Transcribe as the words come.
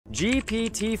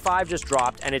GPT-5 just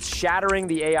dropped, and it's shattering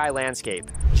the AI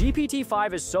landscape.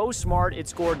 GPT-5 is so smart it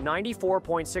scored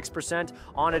 94.6%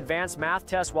 on advanced math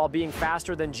tests while being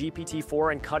faster than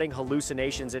GPT-4 and cutting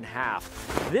hallucinations in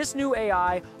half. This new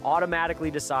AI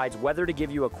automatically decides whether to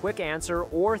give you a quick answer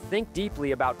or think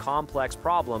deeply about complex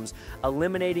problems,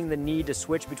 eliminating the need to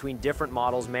switch between different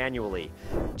models manually.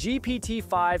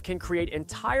 GPT-5 can create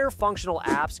entire functional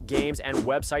apps, games, and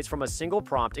websites from a single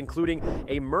prompt, including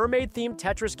a mermaid-themed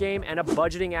Tetris game and a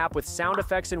budgeting app with sound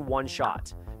effects in one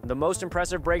shot. The most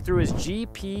impressive breakthrough is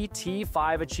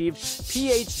GPT-5 achieved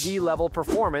PhD-level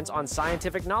performance on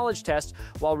scientific knowledge tests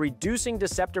while reducing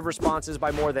deceptive responses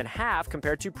by more than half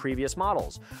compared to previous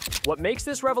models. What makes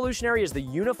this revolutionary is the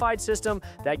unified system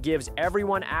that gives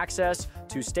everyone access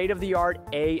to state-of-the-art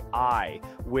AI,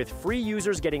 with free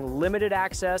users getting limited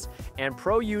access and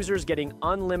pro users getting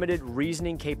unlimited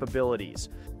reasoning capabilities.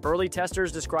 Early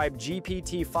testers describe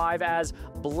GPT-5 as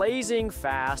blazing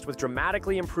fast with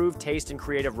dramatically improved taste in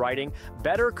creative writing,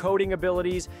 better coding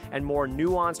abilities, and more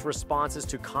nuanced responses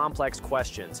to complex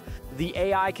questions. The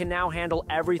AI can now handle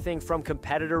everything from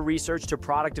competitor research to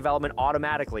product development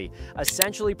automatically,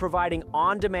 essentially providing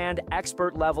on-demand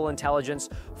expert-level intelligence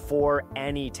for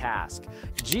any task.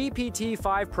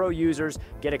 GPT-5 Pro users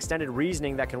get extended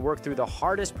reasoning that can work through the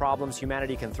hardest problems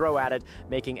humanity can throw at it,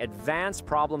 making advanced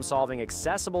problem-solving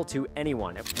accessible to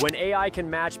anyone. When AI can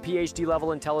match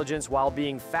PhD-level intelligence while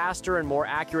being faster and more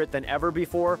accurate than ever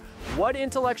before, what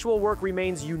intellectual work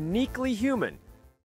remains uniquely human?